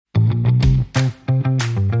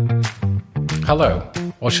Hello,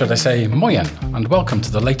 or should I say moyen, and welcome to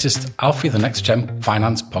the latest Alfie the NextGen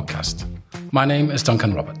Finance podcast. My name is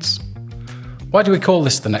Duncan Roberts. Why do we call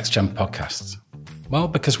this the NextGen podcast? Well,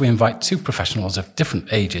 because we invite two professionals of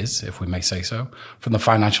different ages, if we may say so, from the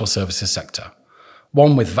financial services sector.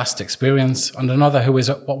 One with vast experience and another who is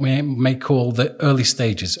at what we may call the early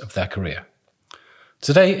stages of their career.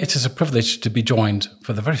 Today, it is a privilege to be joined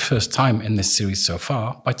for the very first time in this series so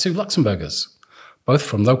far by two Luxembourgers, both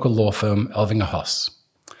from local law firm Elvinger Hoss.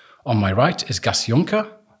 On my right is Gast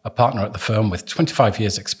Juncker, a partner at the firm with 25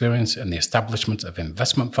 years experience in the establishment of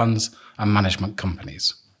investment funds and management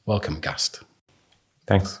companies. Welcome, Gast.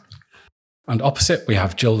 Thanks. And opposite, we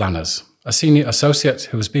have Jill Lanners, a senior associate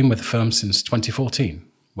who has been with the firm since 2014.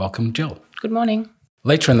 Welcome, Jill. Good morning.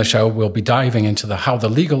 Later in the show, we'll be diving into how the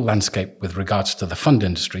legal landscape with regards to the fund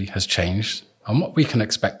industry has changed and what we can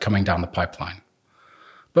expect coming down the pipeline.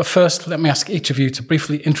 But first, let me ask each of you to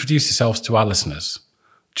briefly introduce yourselves to our listeners.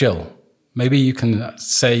 Jill, maybe you can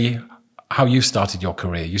say how you started your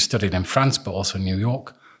career. You studied in France, but also New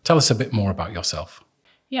York. Tell us a bit more about yourself.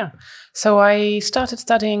 Yeah, so I started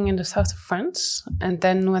studying in the south of France and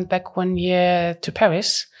then went back 1 year to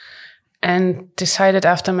Paris and decided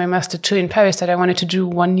after my Master 2 in Paris that I wanted to do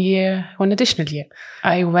 1 additional year.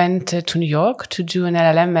 I went to New York to do an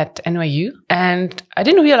LLM at NYU, and I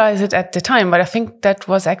didn't realize it at the time, but I think that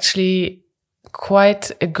was actually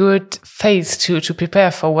quite a good phase to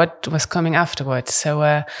prepare for what was coming afterwards.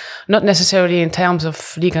 So not necessarily in terms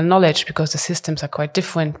of legal knowledge, because the systems are quite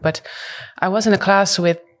different, but I was in a class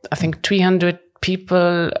with, I think, 300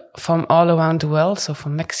 people from all around the world, so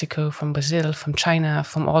from Mexico, from Brazil, from China,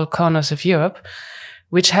 from all corners of Europe,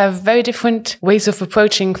 which have very different ways of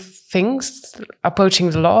approaching things, approaching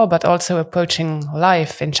the law, but also approaching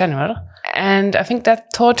life in general. And I think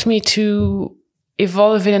that taught me to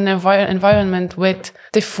evolve in an environment with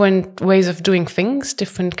different ways of doing things,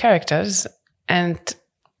 different characters. And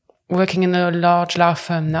working in a large law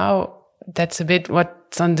firm now, that's a bit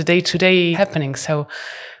what's on the day-to-day happening. So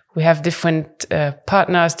we have different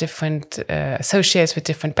partners, different associates with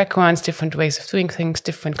different backgrounds, different ways of doing things,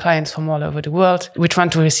 different clients from all over the world, which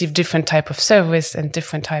want to receive different type of service and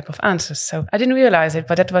different type of answers. So I didn't realize it,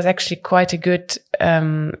 but that was actually quite a good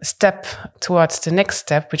step towards the next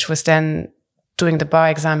step, which was then doing the bar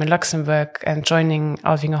exam in Luxembourg and joining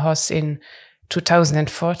Elvinger Hoss in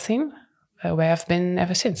 2014, where I've been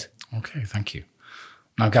ever since. Okay, thank you.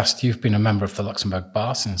 Now, Gast, you've been a member of the Luxembourg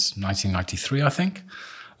bar since 1993, I think.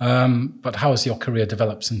 But how has your career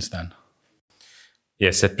developed since then?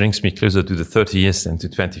 Yes, that brings me closer to the 30 years than to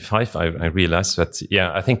 25. I realized that,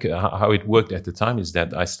 I think how it worked at the time is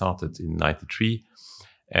that I started in 93.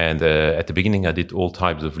 And at the beginning, I did all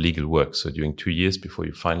types of legal work. So during 2 years before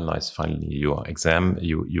you finally your exam,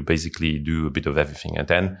 you basically do a bit of everything. And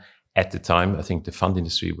then at the time, I think the fund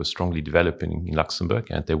industry was strongly developing in Luxembourg,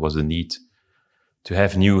 and there was a need to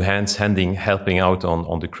have new hands helping out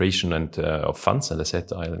on the creation and of funds. And I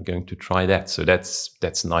said, I'm going to try that. So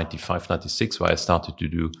that's 95, 96, where I started to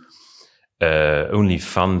do only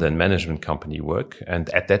fund and management company work.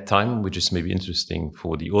 And at that time, which is maybe interesting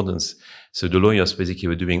for the audience, so the lawyers basically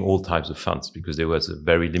were doing all types of funds because there was a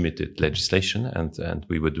very limited legislation, and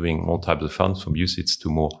we were doing all types of funds from UCITS to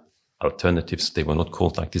more alternatives. They were not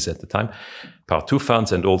called like this at the time. Part 2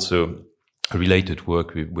 funds, and also related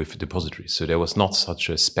work with depositories. So there was not such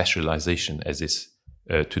a specialization as is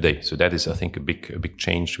today. So that is, I think, a big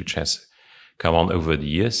change which has come on over the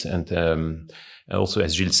years. And also,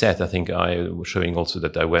 as Gilles said, I think I was showing also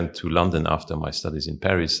that I went to London after my studies in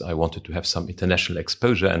Paris. I wanted to have some international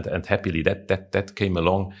exposure, and happily that came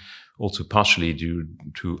along also partially due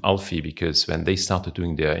to Alfie, because when they started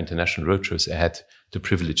doing their international roadshows, I had the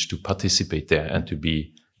privilege to participate there and to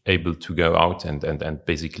be able to go out and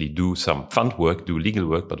basically do some fund work, do legal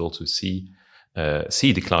work, but also see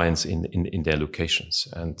the clients in their locations.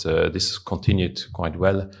 And this continued quite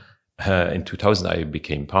well. In 2000, I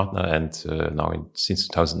became partner, and now since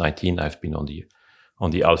 2019, I've been on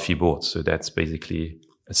the Alfie board. So that's basically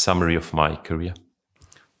a summary of my career.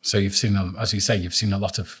 So you've seen, as you say, you've seen a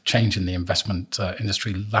lot of change in the investment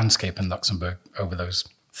industry landscape in Luxembourg over those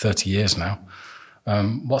 30 years now.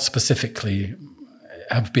 What specifically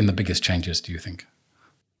have been the biggest changes, do you think?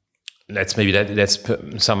 That's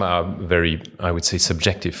some are very, I would say,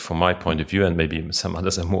 subjective from my point of view, and maybe some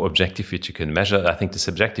others are more objective, which you can measure. I think the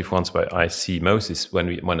subjective ones where I see most is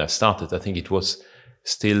when I started, I think it was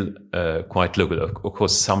still quite local. Of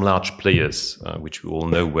course, some large players, which we all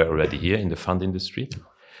know were already here in the fund industry,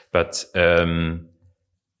 but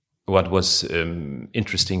what was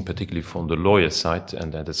interesting, particularly from the lawyer side,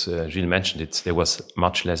 and as Gilles mentioned, there was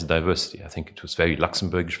much less diversity. I think it was very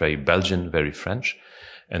Luxembourgish, very Belgian, very French.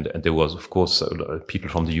 And there was, of course, people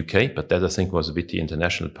from the UK, but that I think was a bit the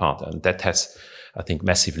international part. And that has, I think,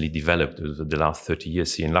 massively developed over the last 30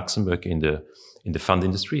 years here in Luxembourg in the fund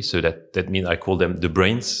industry. So that means I call them the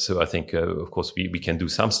brains. So I think, of course, we can do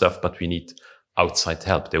some stuff, but we need outside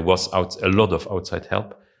help. There was a lot of outside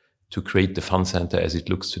help to create the fund center as it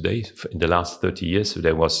looks today in the last 30 years. So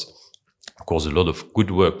there was, of course, a lot of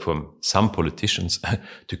good work from some politicians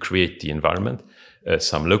to create the environment.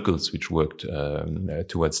 Some locals which worked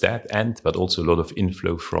towards that, but also a lot of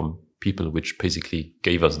inflow from people which basically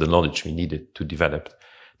gave us the knowledge we needed to develop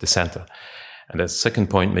the center. And the second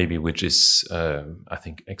point maybe, which is, I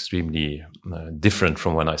think, extremely different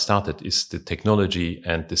from when I started, is the technology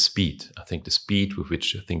and the speed. I think the speed with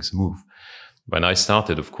which things move. When I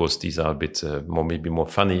started, of course, these are a bit maybe more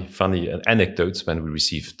funny anecdotes when we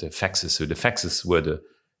received the faxes. So the faxes were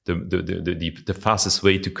the fastest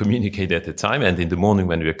way to communicate at the time. And in the morning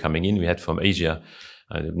when we were coming in, we had from Asia,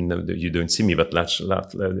 you don't see me, but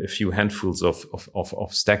a few handfuls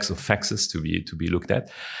of stacks of faxes to be looked at.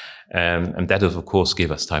 And that, of course,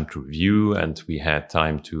 gave us time to review, and we had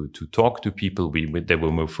time to talk to people. There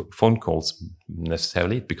were no phone calls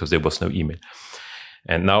necessarily because there was no email.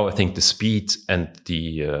 And now I think the speed and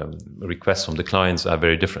the requests from the clients are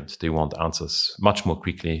very different. They want answers much more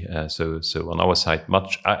quickly. So on our side,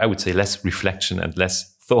 I would say less reflection and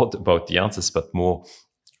less thought about the answers, but more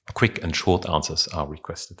quick and short answers are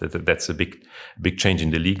requested. That's a big change in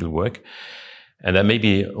the legal work. And then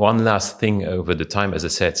maybe one last thing over the time, as I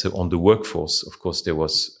said, so on the workforce, of course, there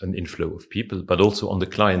was an inflow of people, but also on the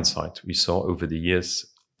client side, we saw over the years,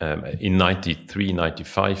 in 93,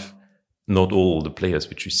 95, not all the players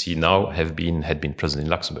which you see now had been present in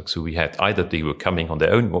Luxembourg. So we had either they were coming on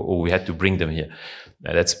their own or we had to bring them here.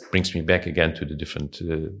 That brings me back again to the different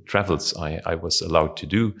travels I was allowed to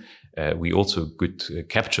do. We also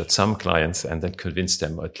captured some clients and then convinced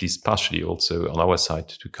them, at least partially also on our side,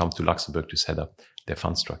 to come to Luxembourg to set up their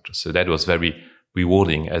fund structure. So that was very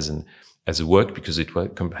rewarding as a work, because it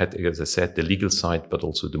had, as I said, the legal side, but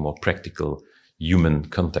also the more practical human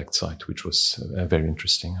contact side, which was very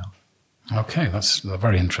interesting. Okay, that's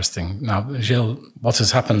very interesting. Now, Gilles, what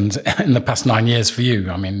has happened in the past 9 years for you?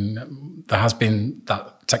 I mean, there has been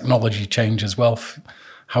that technology change as well.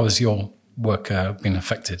 How has your work been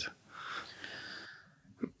affected?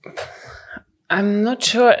 I'm not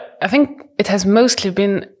sure. I think it has mostly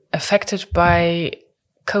been affected by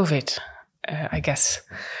COVID, I guess.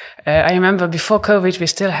 I remember before COVID, we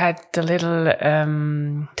still had the little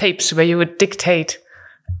tapes where you would dictate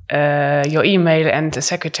your email and the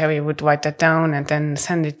secretary would write that down and then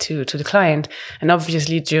send it to the client. And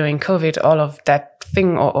obviously during COVID, all of that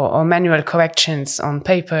thing or manual corrections on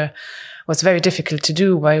paper was very difficult to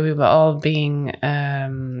do while we were all being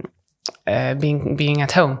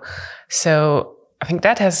at home. So I think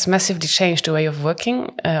that has massively changed the way of working,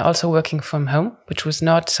 also working from home, which was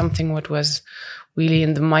not something what was really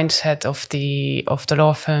in the mindset of the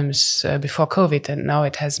law firms before COVID. And now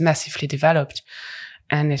it has massively developed.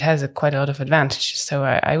 And it has quite a lot of advantages. So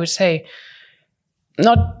I would say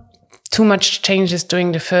not too much changes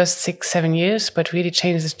during the first 6-7 years, but really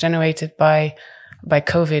changes generated by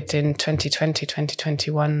COVID in 2020,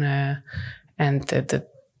 2021, and the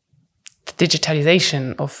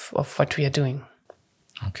digitalization of what we are doing.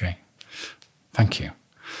 Okay, thank you.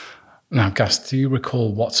 Now, Gast, do you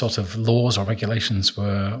recall what sort of laws or regulations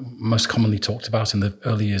were most commonly talked about in the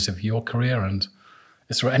early years of your career? And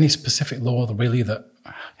is there any specific law really that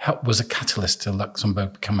was a catalyst to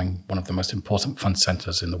Luxembourg becoming one of the most important fund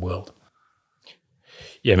centers in the world?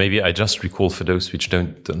 Yeah, maybe I just recall for those which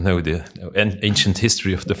don't know the ancient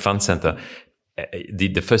history of the fund center.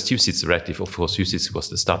 The first UCITS directive, of course, UCITS was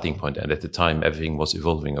the starting point, and at the time everything was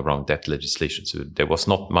evolving around that legislation. So there was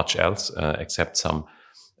not much else except some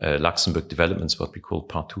Luxembourg developments, what we call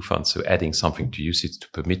Part 2 funds. So adding something to UCITS to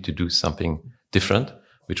permit to do something different,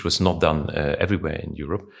 which was not done everywhere in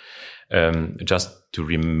Europe. Just to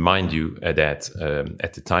remind you that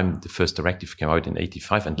at the time, the first directive came out in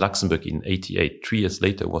 85 and Luxembourg in 88. 3 years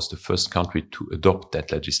later was the first country to adopt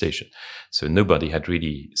that legislation. So nobody had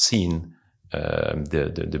really seen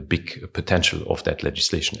the big potential of that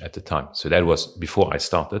legislation at the time. So that was before I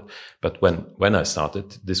started. But when I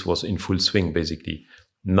started, this was in full swing, basically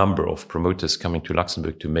number of promoters coming to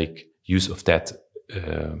Luxembourg to make use of that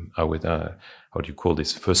how do you call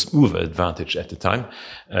this, first mover advantage at the time,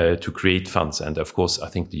 to create funds. And of course, I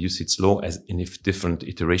think the UCITS law, as in different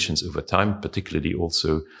iterations over time, particularly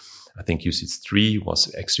also, I think UCITS 3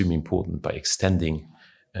 was extremely important by extending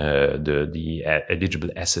the eligible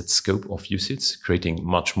asset scope of UCITS, creating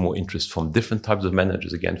much more interest from different types of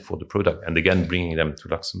managers again for the product, and again bringing them to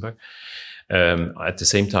Luxembourg. At the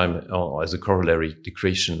same time, as a corollary, the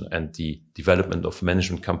creation and the development of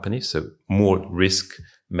management companies, so more risk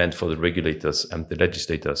meant for the regulators and the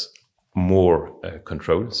legislators, more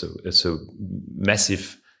control. So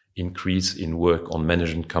massive increase in work on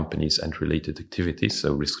management companies and related activities,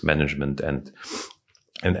 so risk management and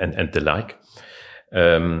the like.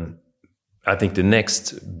 I think the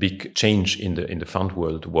next big change in the fund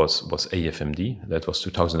world was AFMD. That was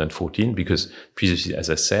 2014, because previously, as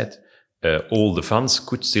I said, all the funds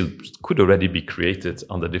could already be created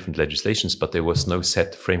under different legislations, but there was no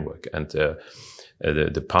set framework, and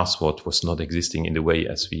the passport was not existing in the way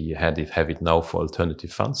as we have it now for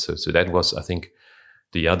alternative funds. So that was, I think,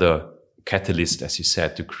 the other catalyst, as you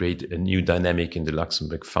said, to create a new dynamic in the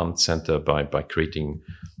Luxembourg Fund Center by creating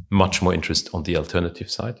much more interest on the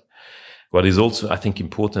alternative side. What is also, I think,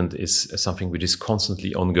 important is something which is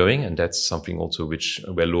constantly ongoing, and that's something also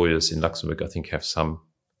where lawyers in Luxembourg, I think, have some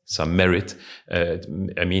merit.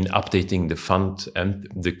 Updating the fund and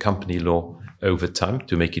the company law over time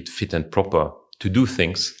to make it fit and proper to do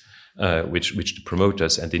things which the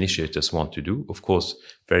promoters and initiators want to do. Of course,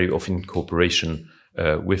 very often in cooperation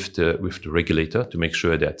with the regulator to make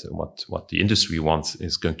sure that what the industry wants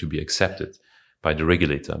is going to be accepted by the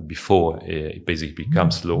regulator before it basically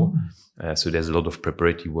becomes law. So there's a lot of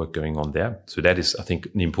preparatory work going on there. So that is, I think,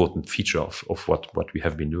 an important feature of what we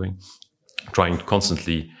have been doing, trying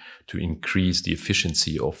constantly to increase the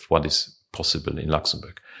efficiency of what is possible in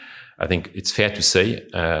Luxembourg. I think it's fair to say,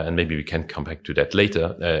 and maybe we can come back to that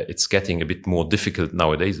later, it's getting a bit more difficult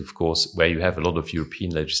nowadays, of course, where you have a lot of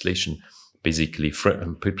European legislation basically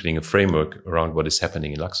putting a framework around what is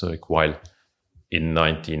happening in Luxembourg, while in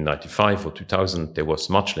 1995 or 2000, there was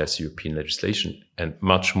much less European legislation and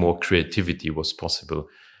much more creativity was possible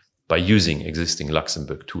by using existing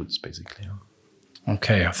Luxembourg tools, basically.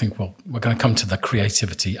 Okay, I think we're going to come to the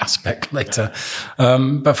creativity aspect later.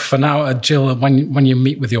 But for now, Jill, when you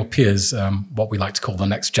meet with your peers, what we like to call the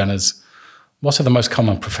NextGeners, what are the most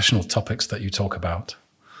common professional topics that you talk about?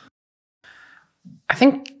 I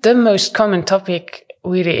think the most common topic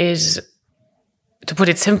really is, to put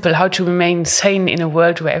it simple, how to remain sane in a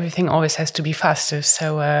world where everything always has to be faster.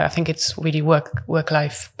 So I think it's really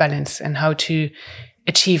work-life balance and how to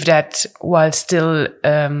achieve that while still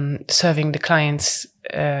serving the clients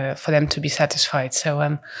for them to be satisfied.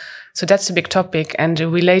 So that's a big topic. And a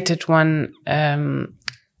related one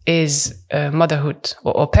is motherhood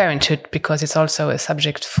or parenthood, because it's also a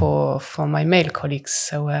subject for my male colleagues.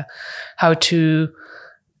 So how to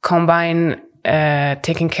combine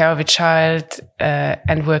taking care of a child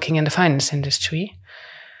and working in the finance industry.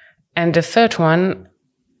 And the third one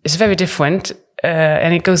is very different,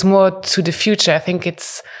 and it goes more to the future. I think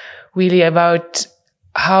it's really about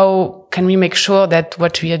how can we make sure that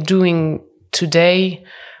what we are doing today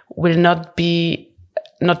will not be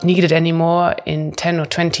not needed anymore in 10 or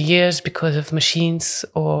 20 years because of machines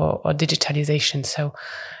or digitalization. So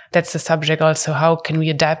that's the subject also. How can we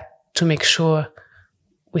adapt to make sure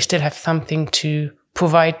we still have something to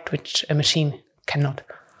provide which a machine cannot?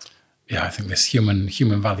 Yeah, I think this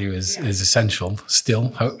human value is essential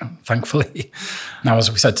still, thankfully. Now,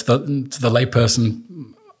 as we said, to the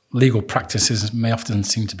layperson, legal practices may often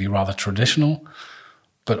seem to be rather traditional,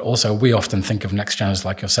 but also we often think of NextGeners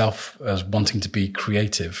like yourself as wanting to be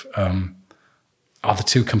creative. Are the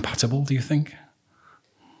two compatible, do you think?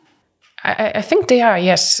 I think they are,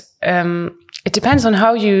 yes. It depends on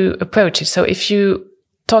how you approach it. So if you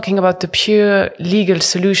talking about the pure legal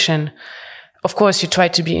solution, of course, you try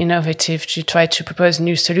to be innovative, you try to propose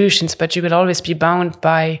new solutions, but you will always be bound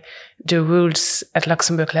by the rules at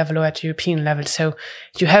Luxembourg level or at European level. So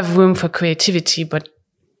you have room for creativity, but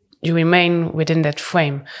you remain within that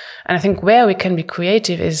frame. And I think where we can be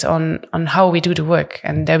creative is on how we do the work.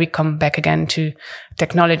 And there we come back again to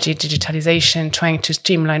technology, digitalization, trying to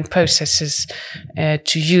streamline processes,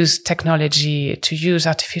 to use technology, to use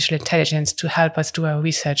artificial intelligence to help us do our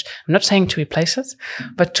research. I'm not saying to replace us,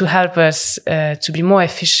 but to help us to be more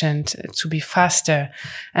efficient, to be faster,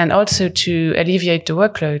 and also to alleviate the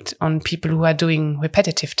workload on people who are doing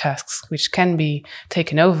repetitive tasks, which can be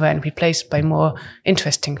taken over and replaced by more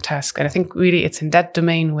interesting tasks. And I think really it's in that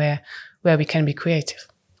domain where we can be creative.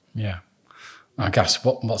 Yeah. I guess,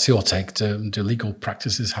 what's your take? Do legal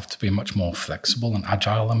practices have to be much more flexible and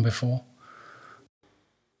agile than before?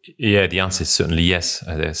 Yeah, the answer is certainly yes.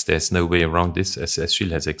 There's no way around this. As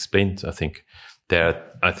Gilles has explained, I think there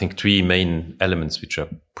are three main elements which are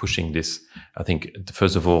pushing this. I think,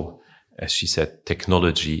 first of all, as she said,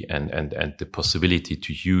 technology and the possibility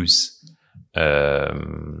to use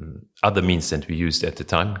other means than we used at the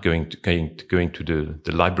time, going to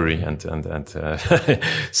the library and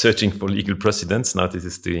searching for legal precedents. Now this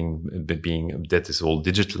is that is all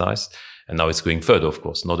digitalized, and now it's going further. Of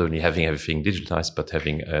course, not only having everything digitalized, but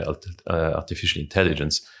having artificial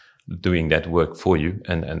intelligence doing that work for you,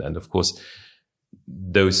 and of course.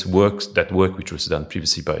 That work which was done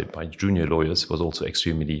previously by junior lawyers was also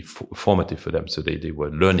extremely formative for them. So they were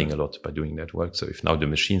learning a lot by doing that work. So if now the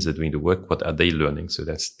machines are doing the work, what are they learning? So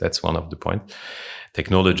that's one of the points.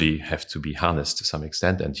 Technology have to be harnessed to some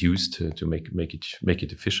extent and used to make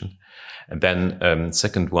it efficient. And then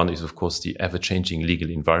second one is of course the ever-changing legal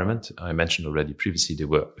environment. I mentioned already previously there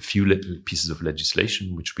were a few pieces of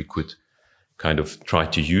legislation which we could kind of try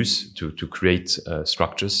to use to create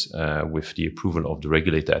structures with the approval of the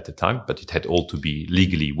regulator at the time, but it had all to be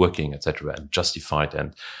legally working, etc., and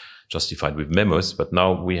justified with memos. But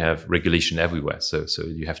now we have regulation everywhere, so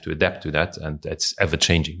you have to adapt to that, and that's ever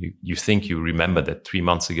changing. You think you remember that 3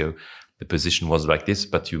 months ago the position was like this,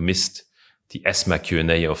 but you missed the ESMA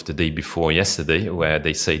Q&A of the day before yesterday, where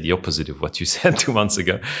they say the opposite of what you said 2 months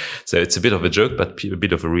ago. So it's a bit of a joke, but a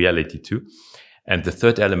bit of a reality too. And the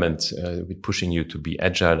third element with pushing you to be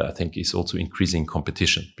agile, I think, is also increasing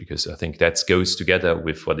competition, because I think that goes together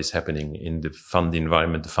with what is happening in the fund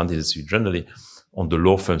environment, the fund industry generally. On the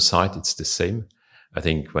law firm side, it's the same. I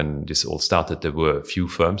think when this all started, there were a few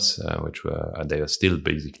firms they are still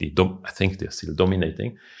basically, I think they're still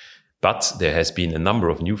dominating. But there has been a number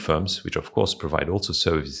of new firms, which of course provide also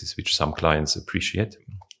services which some clients appreciate.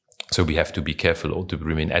 So we have to be careful to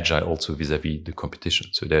remain agile also vis-à-vis the competition.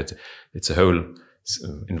 So that it's a whole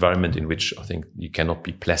environment in which I think you cannot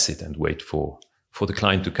be placid and wait for the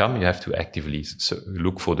client to come. You have to actively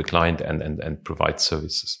look for the client and provide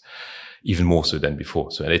services, even more so than before.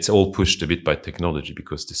 So and it's all pushed a bit by technology,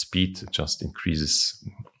 because the speed just increases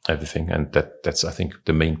everything. And that's, I think,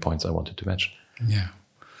 the main points I wanted to mention. Yeah.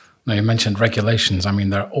 Now, you mentioned regulations. I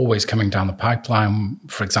mean, they're always coming down the pipeline.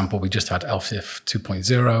 For example, we just had LFIF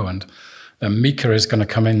 2.0, and then MiCA is going to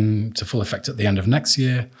come into full effect at the end of next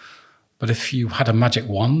year. But if you had a magic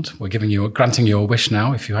wand, granting you a wish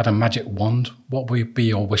now, if you had a magic wand, what would be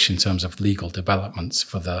your wish in terms of legal developments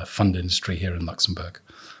for the fund industry here in Luxembourg?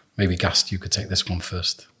 Maybe Gast, you could take this one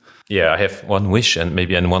first. Yeah, I have one wish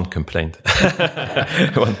and one complaint.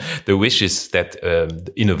 The wish is that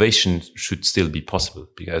innovation should still be possible,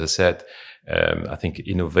 because as I said, I think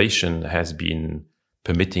innovation has been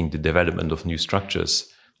permitting the development of new structures,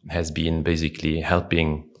 has been basically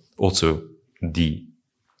helping also the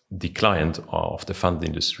client of the fund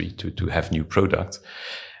industry to have new products.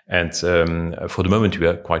 And for the moment, we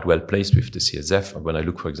are quite well placed with the CSF. When I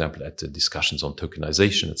look, for example, at the discussions on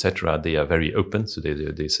tokenization, etc., they are very open. So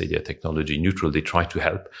they say they are technology neutral. They try to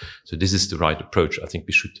help. So this is the right approach. I think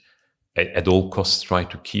we should, at all costs, try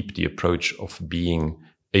to keep the approach of being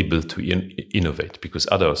able to innovate, because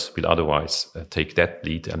others will otherwise take that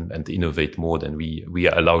lead and innovate more than we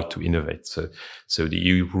are allowed to innovate. So the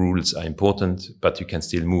EU rules are important, but you can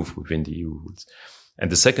still move within the EU rules. And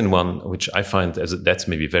the second one, which I find that's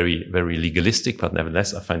maybe very, very legalistic, but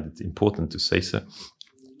nevertheless, I find it important to say so,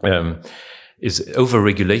 is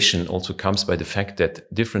over-regulation also comes by the fact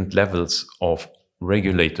that different levels of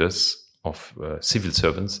regulators, of civil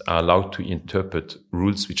servants, are allowed to interpret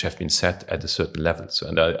rules which have been set at a certain level. So,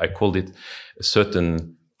 and I called it a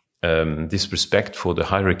certain disrespect for the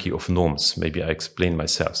hierarchy of norms. Maybe I explain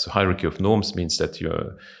myself. So hierarchy of norms means that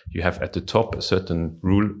you have at the top a certain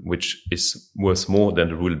rule which is worth more than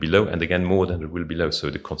the rule below, and again more than the rule below.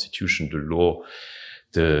 So the constitution, the law,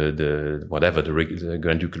 the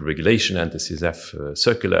Grand Ducal regulation and the CSF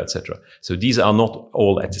circular, etc. So these are not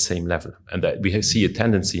all at the same level, and we see a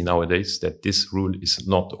tendency nowadays that this rule is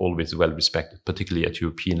not always well respected, particularly at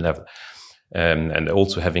European level. And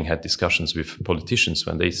also having had discussions with politicians,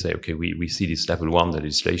 when they say, okay, we see this level 1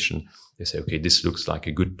 legislation, they say, okay, this looks like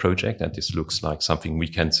a good project and this looks like something we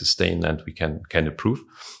can sustain and we can approve.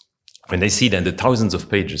 When they see then the thousands of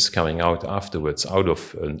pages coming out afterwards out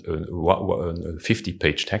of a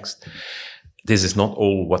 50-page text, this is not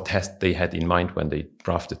all what they had in mind when they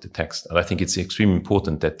drafted the text. And I think it's extremely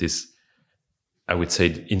important that this, I would say,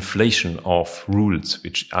 the inflation of rules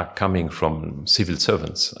which are coming from civil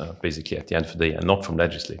servants, basically at the end of the day, and not from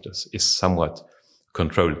legislators, is somewhat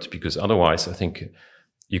controlled, because otherwise I think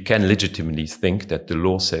you can legitimately think that the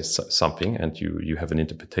law says something and you have an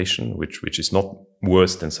interpretation which is not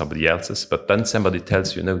worse than somebody else's, but then somebody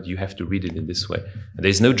tells you, no, you have to read it in this way. And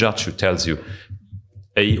there's no judge who tells you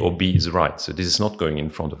A or B is right. So this is not going in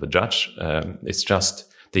front of a judge. It's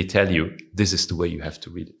just they tell you this is the way you have to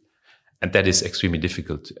read it. And that is extremely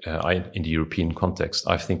difficult in the European context.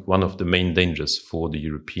 I think one of the main dangers for the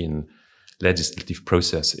European legislative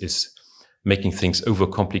process is making things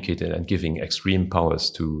overcomplicated and giving extreme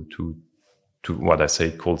powers to what I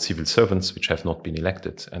say called civil servants, which have not been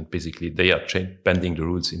elected. And basically they are bending the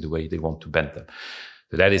rules in the way they want to bend them.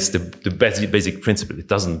 So that is the basic principle. It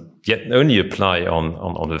doesn't yet only apply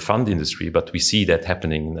on the fund industry, but we see that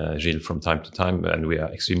happening, Gilles, from time to time, and we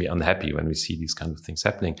are extremely unhappy when we see these kind of things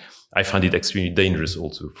happening. I find it extremely dangerous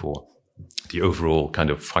also for the overall kind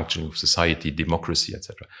of functioning of society, democracy,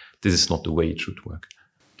 etc. This is not the way it should work.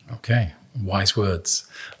 Okay, wise words.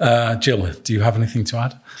 Jill, do you have anything to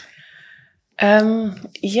add?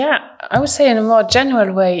 I would say in a more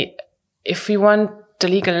general way, if we want the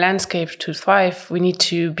legal landscape to thrive, we need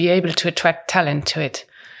to be able to attract talent to it.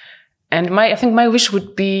 And I think my wish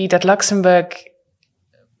would be that Luxembourg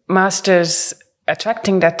masters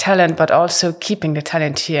attracting that talent, but also keeping the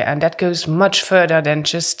talent here. And that goes much further than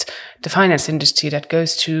just the finance industry. That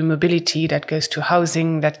goes to mobility, that goes to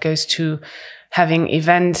housing, that goes to having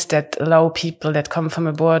events that allow people that come from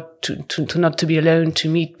abroad to not to be alone, to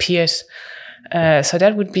meet peers. So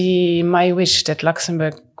that would be my wish, that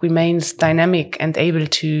Luxembourg remains dynamic and able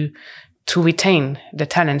to retain the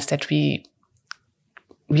talents that we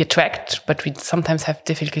attract, but we sometimes have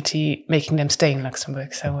difficulty making them stay in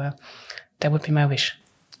Luxembourg. So that would be my wish.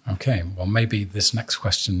 Okay, well, maybe this next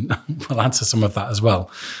question will answer some of that as well.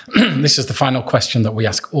 This is the final question that we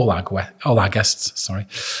ask all our guests. Sorry.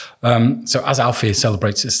 So as Alfie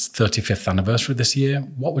celebrates its 35th anniversary this year,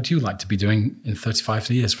 what would you like to be doing in 35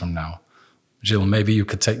 years from now? Gilles, maybe you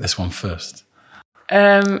could take this one first.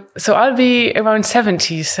 So I'll be around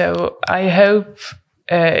 70. So I hope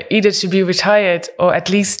either to be retired or at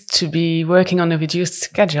least to be working on a reduced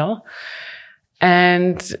schedule.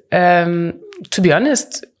 And to be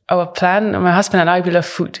honest, our plan, my husband and I, we love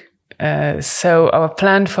food. So our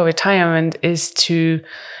plan for retirement is to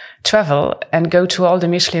travel and go to all the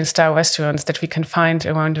Michelin star restaurants that we can find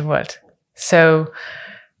around the world. So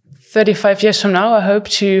 35 years from now, I hope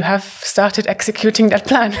to have started executing that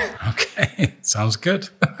plan. Okay, sounds good.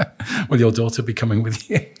 Will your daughter be coming with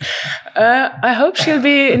you? I hope she'll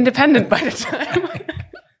be independent by the time.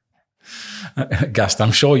 Gast,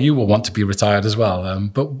 I'm sure you will want to be retired as well.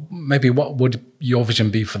 But maybe what would your vision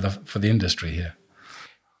be for the industry here?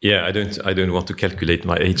 Yeah, I don't want to calculate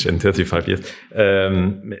my age in 35 years.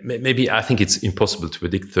 Maybe I think it's impossible to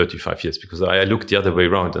predict 35 years, because I looked the other way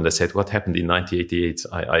around and I said, what happened in 1988?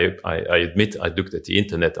 I admit I looked at the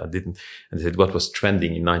internet, I didn't, and I said, what was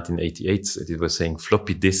trending in 1988? It was saying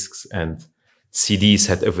floppy disks and CDs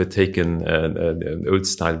had overtaken old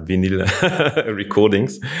style vinyl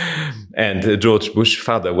recordings, and George Bush's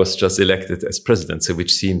father was just elected as president, so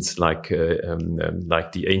which seems like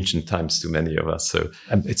the ancient times to many of us. So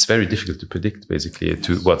it's very difficult to predict basically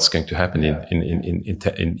to what's going to happen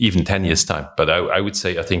in even 10 years time. But I would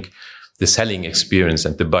say I think the selling experience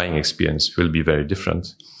and the buying experience will be very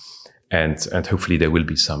different, and hopefully there will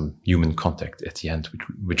be some human contact at the end,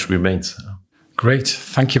 which remains. Great.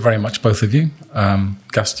 Thank you very much, both of you.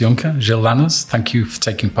 Gast Juncker, Gilles Lanners, thank you for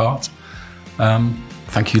taking part.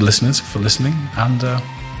 Thank you, listeners, for listening, and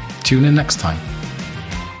tune in next time.